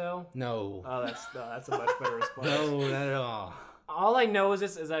you though? No. Oh, that's a much better response. No, not at all. All I know is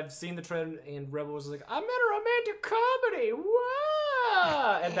this: is I've seen the trailer and Rebel was like, "I'm in a romantic comedy,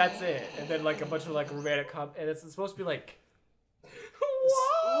 wow!" and that's it. And then like a bunch of like romantic and it's supposed to be like.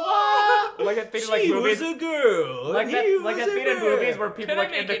 What? Like that thing in like movies. She was a girl. Like that thing in movies where people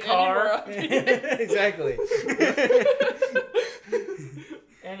like in the car. Exactly.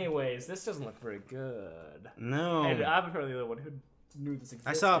 Anyways, this doesn't look very good. No. And I'm apparently the one who knew this existed.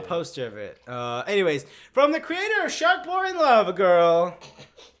 I saw a poster of it. Anyways, from the creator of Shark Boy and Lava Girl.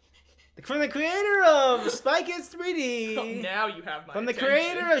 From the creator of Spy Kids 3D. Oh, now you have my From the attention.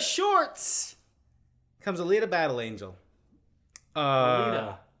 creator of Shorts comes Alita Battle Angel.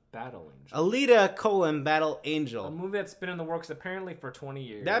 Alita Battle Angel. Alita: Battle Angel. A movie that's been in the works apparently for 20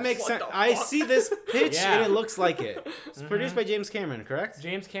 years. That makes What sense. the I fuck? see this pitch Yeah. and it looks like it. It's produced by James Cameron, correct?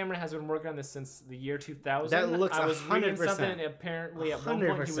 James Cameron has been working on this since the year 2000. That looks I was reading 100%. something, and apparently at one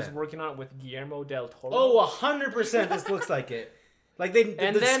point he was 100%. working on it with Guillermo del Toro. Oh, 100% this looks like it. Like the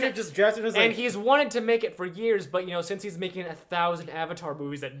script just drafted and was and like, he's wanted to make it for years, but since he's making 1,000 Avatar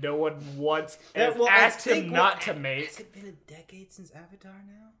movies that no one wants and well, I asked him think not what- to make. Has it been a decade since Avatar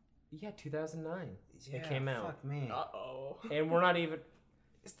now? Yeah, 2009. Yeah, it came out. Fuck me. Uh-oh. And we're not even...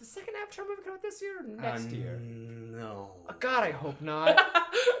 Is the second Avatar movie coming out this year or next year? No. God, I hope not.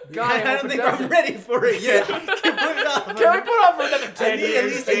 God, I I don't hope think it I'm doesn't. ready for it yet. Can put it off. Can we put off for another 10 I need years, at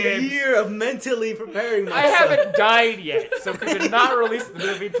least a James? year of mentally preparing myself. I haven't died yet, so could you not release the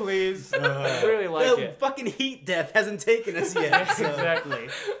movie, please? I really like the it. fucking heat death hasn't taken us yet. Yes, so. exactly.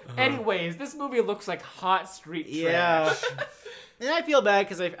 Anyways, this movie looks like hot street trash. Yeah. And I feel bad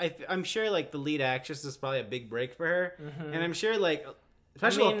because I'm sure like the lead actress is probably a big break for her, and I'm sure like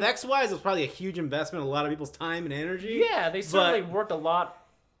Special effects wise, it was probably a huge investment, a lot of people's time and energy. Yeah, they certainly worked a lot.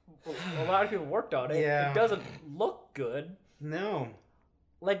 A lot of people worked on it. Yeah. It doesn't look good. No.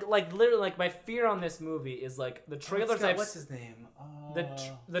 Like literally, like my fear on this movie is like the trailers. What's his name?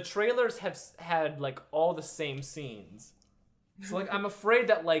 The trailers have had like all the same scenes. So like I'm afraid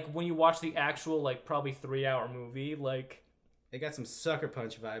that like when you watch the actual like probably 3-hour movie, like they got some Sucker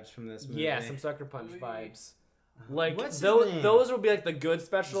Punch vibes from this movie. Yeah, some Sucker Punch vibes. Like What's those his name? those will be like the good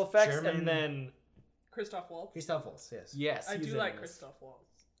special effects, German? and then Christoph Waltz. Christoph Waltz, yes. yes, I he's do in like this. Christoph Waltz.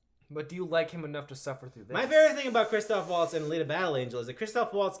 But do you like him enough to suffer through this? My favorite thing about Christoph Waltz and Alita Battle Angel is that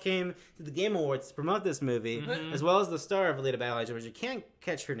Christoph Waltz came to the Game Awards to promote this movie, as well as the star of Alita Battle Angel, which you can't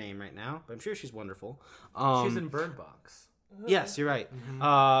catch her name right now, but I'm sure she's wonderful. She's in Bird Box. Yes, you're right.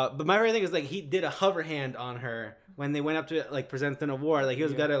 But my favorite thing is like he did a hover hand on her when they went up to like present an award. Like he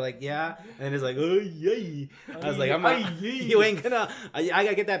was gonna like and then he's like oh yay. I was like you ain't gonna I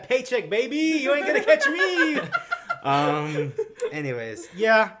gotta get that paycheck, baby. You ain't gonna catch me. Anyways,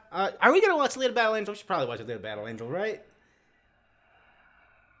 yeah. Are we gonna watch Alita Battle Angel? We should probably watch Alita Battle Angel, right?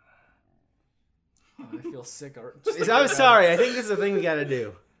 I feel sick. I'm sorry. I think this is the thing we gotta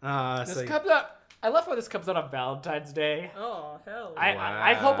do. This comes out. I love how this comes out on Valentine's Day. Oh hell!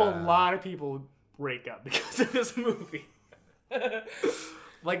 I hope a lot of people break up because of this movie.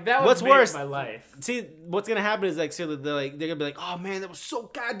 Like that would make my life. See, what's gonna happen is like, so they're gonna be like, oh man, that was so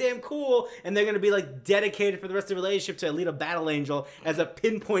goddamn cool, and they're gonna be like dedicated for the rest of the relationship to Alita Battle Angel as a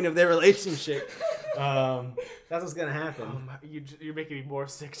pinpoint of their relationship. That's what's gonna happen. You're making me more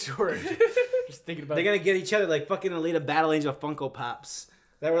sick, George. Just thinking about. They're gonna get each other like fucking Alita Battle Angel Funko Pops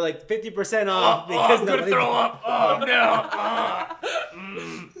that were like 50% off because I'm gonna throw up. Oh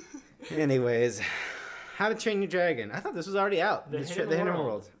no. Anyways. How to Train Your Dragon. I thought this was already out. The Hidden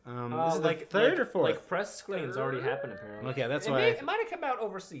World. This is like third or fourth? Like press screenings already happened apparently. Okay, that's why. It might have come out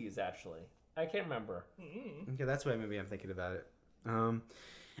overseas actually. I can't remember. Okay, that's why maybe I'm thinking about it.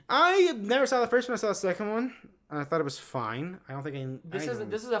 I never saw the first one. I saw the second one. I thought it was fine. I don't think This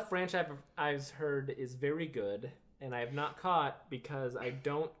is a franchise I've heard is very good, and I have not caught because I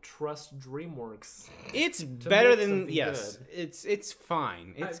don't trust DreamWorks. It's better than Good. It's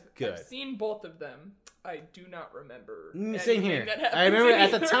fine. It's good. I've seen both of them. I do not remember. Same here. I remember at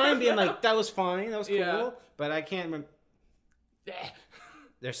the time being like, that was fine, that was cool, but I can't remember.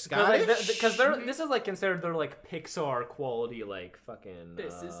 They're Scottish? Because this is like considered their like Pixar quality, like fucking.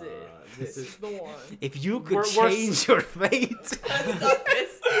 This is it. This is the one. If you could change your fate. Stop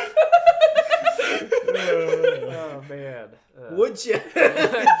this. Oh man. Would you?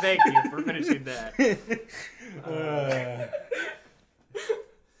 Thank you for finishing that.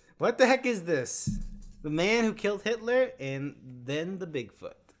 What the heck is this? The man who killed Hitler and then the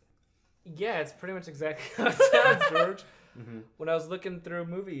Bigfoot. Yeah, it's pretty much exactly how it sounds, George. When I was looking through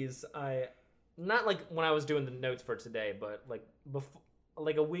movies, not like when I was doing the notes for today, but like before,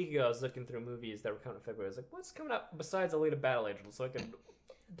 like a week ago, I was looking through movies that were coming in February. I was like, what's coming up besides Alita Battle Angel? So I could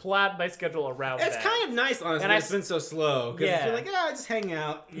plot my schedule around that. It's kind of nice, honestly. And it's been so slow. Because you're like, just hang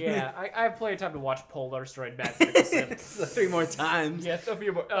out. Yeah, I have plenty of time to watch Polar starring Mads Mikkelsen. 3 more times. Yeah, a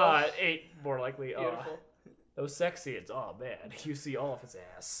few more. 8 more likely. Beautiful. Those sex scenes. Oh man, you see all of his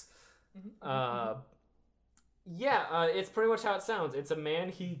ass. It's pretty much how it sounds. It's a man,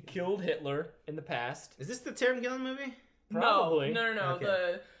 he killed Hitler in the past. Is this the Terry Gilliam movie? Probably. No.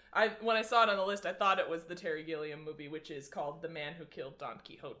 Okay. When I saw it on the list, I thought it was the Terry Gilliam movie, which is called The Man Who Killed Don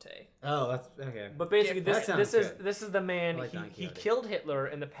Quixote. Oh, that's okay. But basically, this is the man. Like he killed Hitler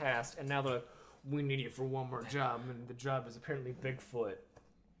in the past, and now they're like, we need you for one more job, and the job is apparently Bigfoot.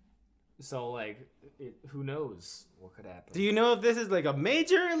 So like, who knows what could happen? Do you know if this is like a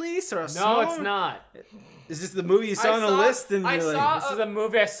major release or a small? No, it's not. Is this the movie you saw on a list and you're like, this is a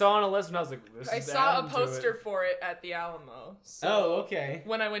movie I saw on a list and I was like, I saw a poster for it at the Alamo. So okay.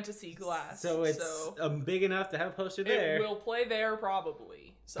 When I went to see Glass. So it's big enough to have a poster there. It will play there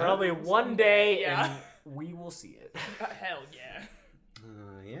probably. Probably one day, and we will see it. Hell yeah.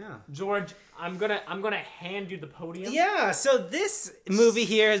 Yeah. George, I'm gonna hand you the podium. Yeah, so this movie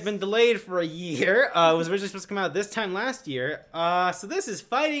here has been delayed for a year. It was originally supposed to come out this time last year. So this is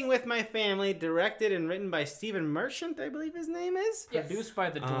Fighting With My Family, directed and written by Stephen Merchant, I believe his name is. Yes. Produced by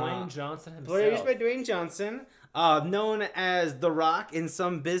the Dwayne Johnson himself. Produced by Dwayne Johnson, known as The Rock in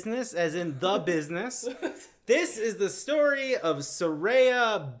some business, as in The Business. This is the story of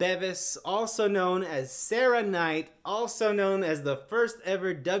Saraya Bevis, also known as Sarah Knight, also known as the first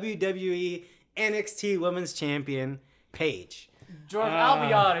ever WWE NXT Women's Champion, Paige. George, I'll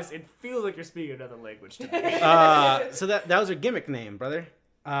be honest, it feels like you're speaking another language to me. So that was her gimmick name, brother.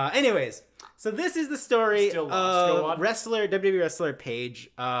 Anyways, so this is the story Still lost. Go on. of WWE wrestler Paige.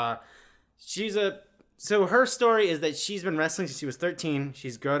 So her story is that she's been wrestling since she was 13.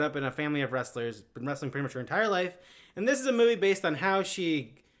 She's grown up in a family of wrestlers, been wrestling pretty much her entire life. And this is a movie based on how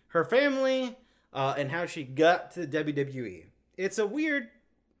her family, and how she got to the WWE. It's a weird,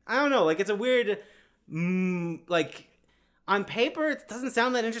 I don't know, like it's a weird, like on paper it doesn't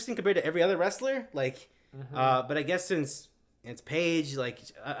sound that interesting compared to every other wrestler. Like, but I guess since it's Paige, like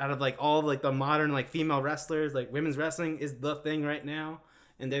out of like all of, like the modern like female wrestlers, like women's wrestling is the thing right now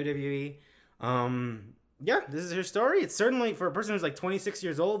in WWE. Yeah, this is her story. It's certainly, for a person who's like 26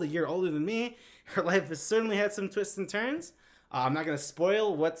 years old, a year older than me, her life has certainly had some twists and turns. I'm not going to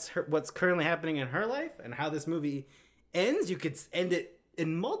spoil what's currently happening in her life and how this movie ends. You could end it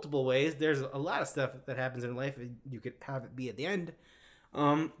in multiple ways. There's a lot of stuff that happens in her life. You could have it be at the end.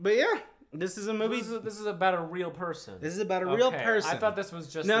 But yeah, this is a movie. This is about a real person. This is about a real person. I thought this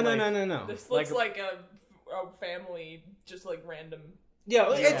was just No. This looks like a family, just like random.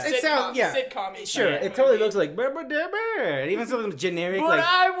 Yeah, it sounds sitcom. Sure, it totally looks like and even something generic. But like,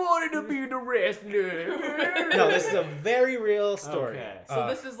 I wanted to be the wrestler. No, this is a very real story. Okay. So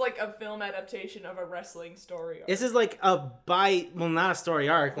this is like a film adaptation of a wrestling story arc. This is like not a story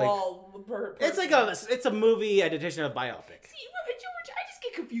arc. Like it's a movie adaptation of a biopic. See, George, I just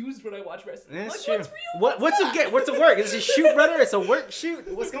get confused when I watch wrestling. That's like, true. What's real? What's a work? Is this a shoot, brother? It's a work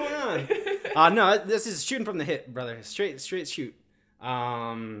shoot. What's going on? No, this is shooting from the hip, brother. Straight shoot.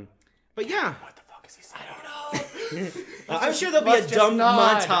 But yeah. What the fuck is he saying? I don't know. I'm sure there'll be a dumb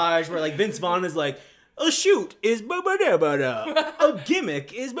montage where like Vince Vaughn is like, a shoot is ba-ba-da-ba-da. A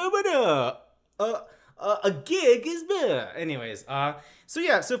gimmick is ba-ba-da. A gig is ba. Anyways,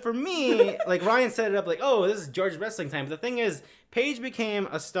 so for me, like Ryan set it up like, oh, this is George's wrestling time. But the thing is, Paige became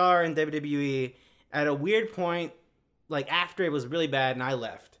a star in WWE at a weird point, like after it was really bad and I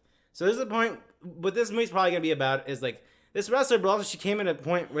left. So this is the point, what this movie's probably going to be about is like, this wrestler, but also she came at a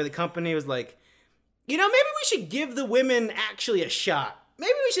point where the company was like, maybe we should give the women actually a shot.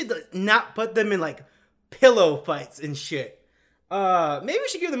 Maybe we should like, not put them in like pillow fights and shit. Maybe we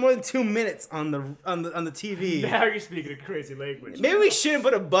should give them more than 2 minutes on the TV. Now you're speaking a crazy language. Maybe we shouldn't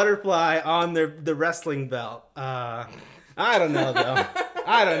put a butterfly on the wrestling belt. I don't know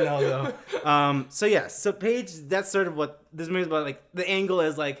though. So Paige, that's sort of what this movie's about. Like the angle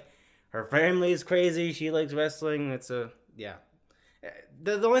is like her family is crazy. She likes wrestling. Yeah.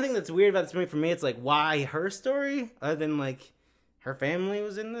 The only thing that's weird about this movie for me, it's like, why her story? Other than, like, her family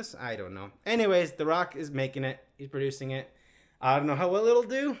was in this? I don't know. Anyways, The Rock is making it. He's producing it. I don't know how well it'll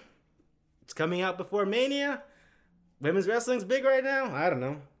do. It's coming out before Mania. Women's wrestling's big right now. I don't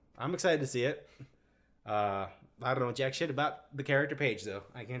know. I'm excited to see it. I don't know jack shit about the character Paige, though.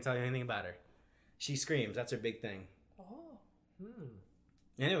 I can't tell you anything about her. She screams. That's her big thing. Oh.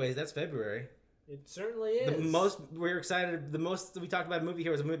 Anyways, that's February. It certainly is. The most we talked about a movie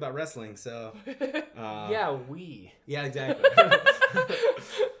here was a movie about wrestling, so yeah, exactly.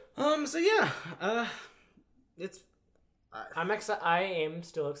 It's I'm excited. I am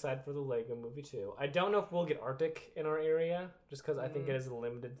still excited for the Lego movie too. I don't know if we'll get Arctic in our area just because I think it is a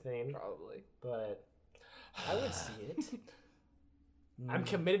limited thing. Probably. But I would see it. I'm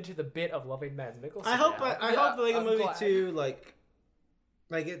committed to the bit of loving Mads Mikkelsen. I hope the Lego movie glad. too,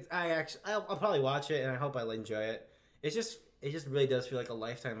 I'll probably watch it and I hope I'll enjoy it. It just really does feel like a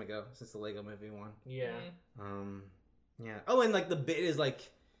lifetime ago since the Lego movie one. Yeah. Yeah. Oh, and like the bit is like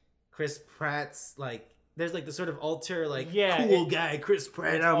Chris Pratt's like there's like the sort of alter like cool guy Chris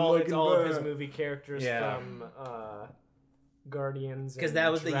Pratt. It's all of his movie characters from Guardians. Because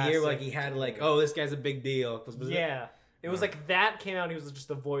that was the year like he had like, oh, this guy's a big deal. It was like that came out. And he was just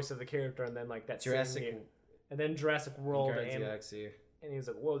the voice of the character, and then like that Jurassic, and then Jurassic World and Galaxy. And he was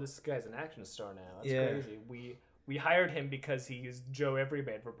like, "Whoa, this guy's an action star now. That's crazy." We hired him because he used Joe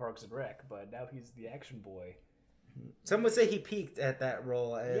Everyman for Parks and Rec, but now he's the action boy. Some would say he peaked at that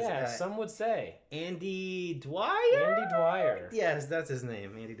role as some would say Andy Dwyer. Andy Dwyer. Yes, that's his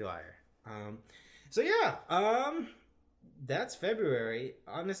name, Andy Dwyer. That's February.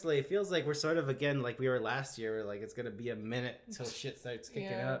 Honestly, it feels like we're sort of again like we were last year. Where like it's gonna be a minute till shit starts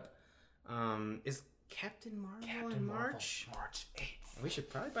kicking up. Is Captain Marvel in March? March 8th. We should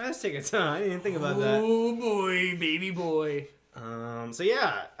probably buy us tickets, huh? I didn't even think about that. Oh boy, baby boy.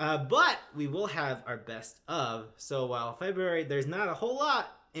 But we will have our best of. So while February, there's not a whole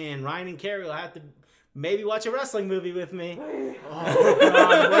lot, and Ryan and Carrie will have to maybe watch a wrestling movie with me. Oh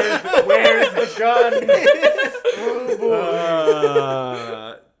God, where's the gun? Oh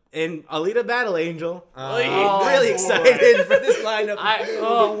boy. And Alita Battle Angel. Oh, really boy. excited for this lineup.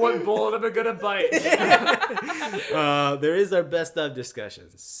 What bullet am I gonna bite? There is our best of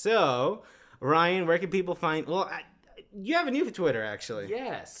discussions. So, Ryan, where can people find? Well, you have a new Twitter actually.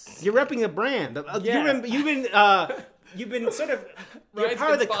 Yes. You're repping a brand. Yeah. You've been sort of you're Ryan's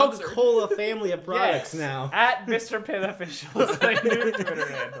part of the been sponsored. Coca-Cola family of products Yes. now. At Mr. Pim Official is my new Twitter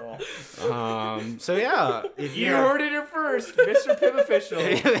handle. So yeah, if You heard it here first, Mr. Pim Official.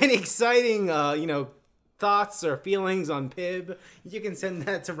 If you have any exciting, thoughts or feelings on Pib, you can send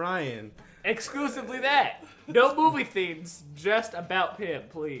that to Ryan. Exclusively that. No movie themes, just about Pim,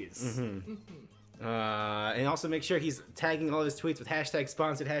 please. Mm-hmm. And also make sure he's tagging all of his tweets with hashtag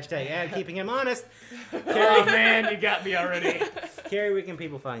sponsored, hashtag ad, keeping him honest. Oh man, you got me already. Carrie, where can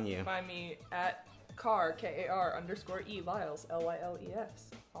people find you? Find me at Kar, K-A-R_E Lyles, L-Y-L-E-S,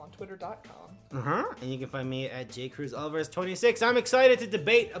 on twitter.com. And you can find me at jcruzalvarez26. I'm excited to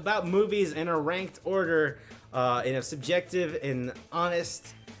debate about movies in a ranked order, in a subjective and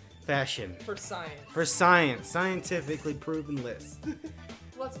honest fashion. For science. For science, scientifically proven list.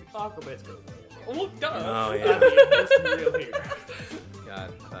 Let's be Aquaman's good. Oh, duh. Oh I yeah. mean, let's be real here.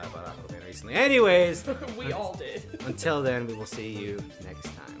 God, I thought about Aquaman recently. Anyways, We all did. until then, we will see you next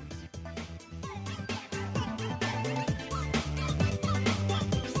time.